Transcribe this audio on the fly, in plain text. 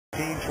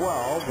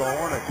12, the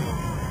Hornets.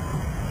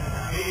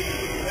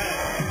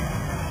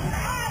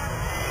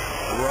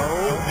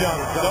 Rose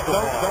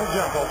Don't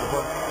jump over.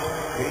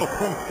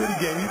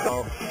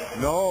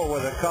 No,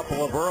 with a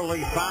couple of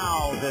early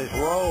fouls as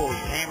Rose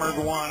hammered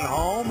one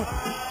home. And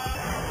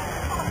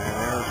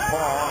there's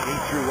Paul. He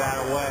threw that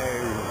away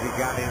as he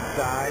got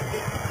inside.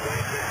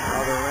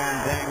 Other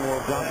end, Deng will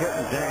dunk it,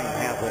 and Deng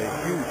has a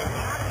huge.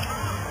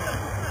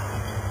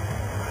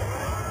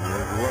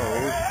 There's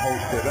Rose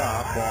posted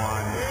up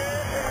on.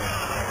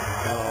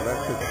 Oh,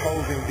 that's his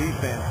opposing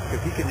defense,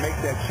 because he can make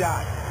that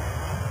shot.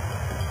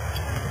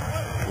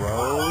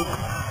 Rose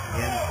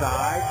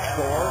inside,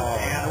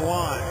 scores, and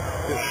one.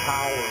 Just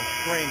power,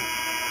 strength.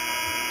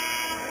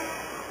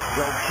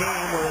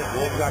 Joakim with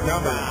his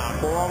rebound.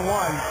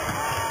 4-on-1.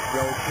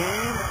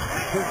 Joakim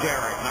to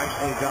Derrick.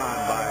 Nicely done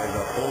by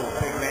the Bulls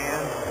big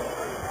man.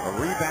 A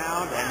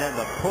rebound, and then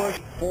the push.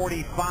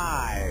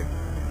 45.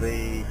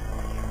 The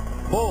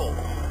Bulls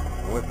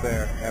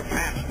have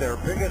matched their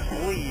biggest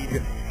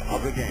lead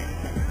of the game.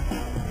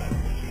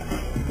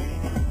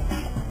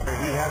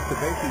 He has to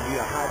basically be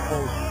a high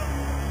post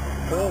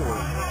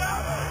forward.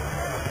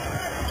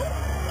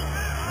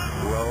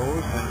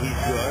 Rose, and he's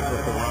good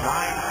with the run.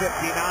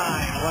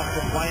 9:59 left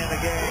to play in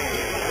the game.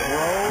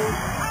 Rose.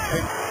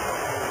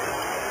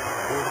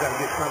 He's got to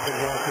get something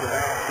going to the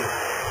basket.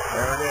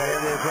 There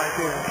it is right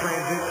there in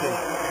transition.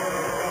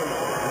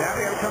 Now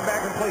they got to come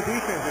back and play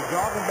defense. They're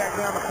jogging back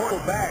down the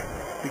court back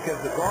because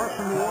the guards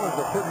from New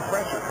Orleans are putting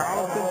pressure.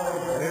 Collison,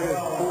 and it is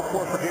full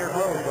court for Derrick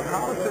Rose. But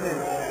Collison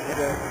is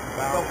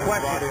no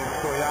question.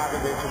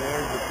 Stojakovic, and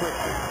there's the quick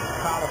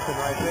Collison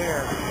right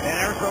there. And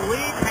there's the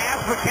lead pass,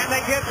 but can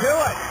they get to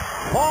it?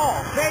 Paul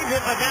saves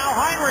it, but now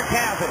Heinrich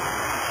has it.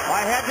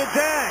 Ahead to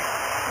Deng.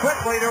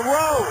 Quickly to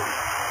Rose.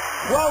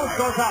 Rose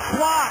goes up,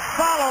 block,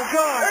 follow,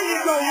 good. There you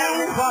go,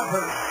 Lou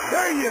Butler.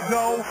 There you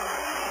go.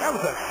 That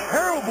was a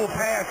terrible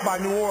pass by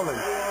New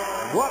Orleans.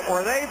 What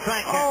were they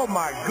thinking? Oh,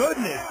 my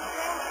goodness.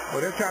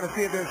 Well, they're trying to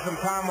see if there's some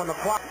time on the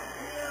clock.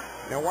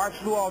 Now watch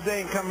Lou all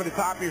day and come to the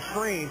top of your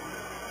screen.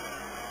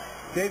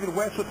 David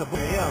West with the ball.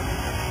 Him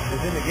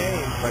is in the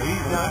game, but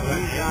he's not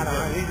right.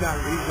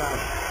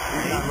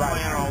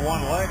 Playing on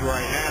one leg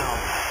right now.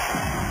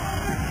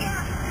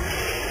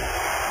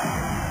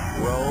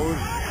 Rose,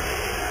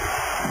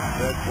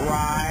 the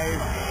drive,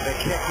 the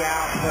kick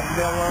out to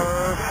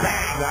Miller,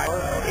 bang!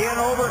 In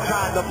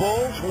overtime, the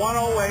Bulls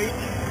 108,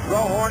 the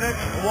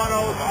Hornets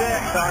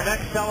 106. Our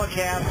next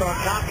telecast on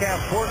Comcast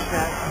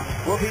Sportsnet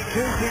will be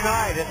Tuesday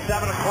night at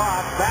 7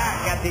 o'clock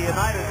back at the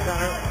United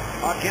Center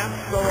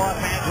against the Los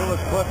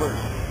Angeles Clippers.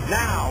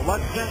 Now,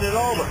 let's send it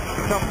over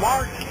to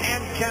Mark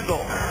and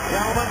Kendall.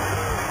 Gentlemen,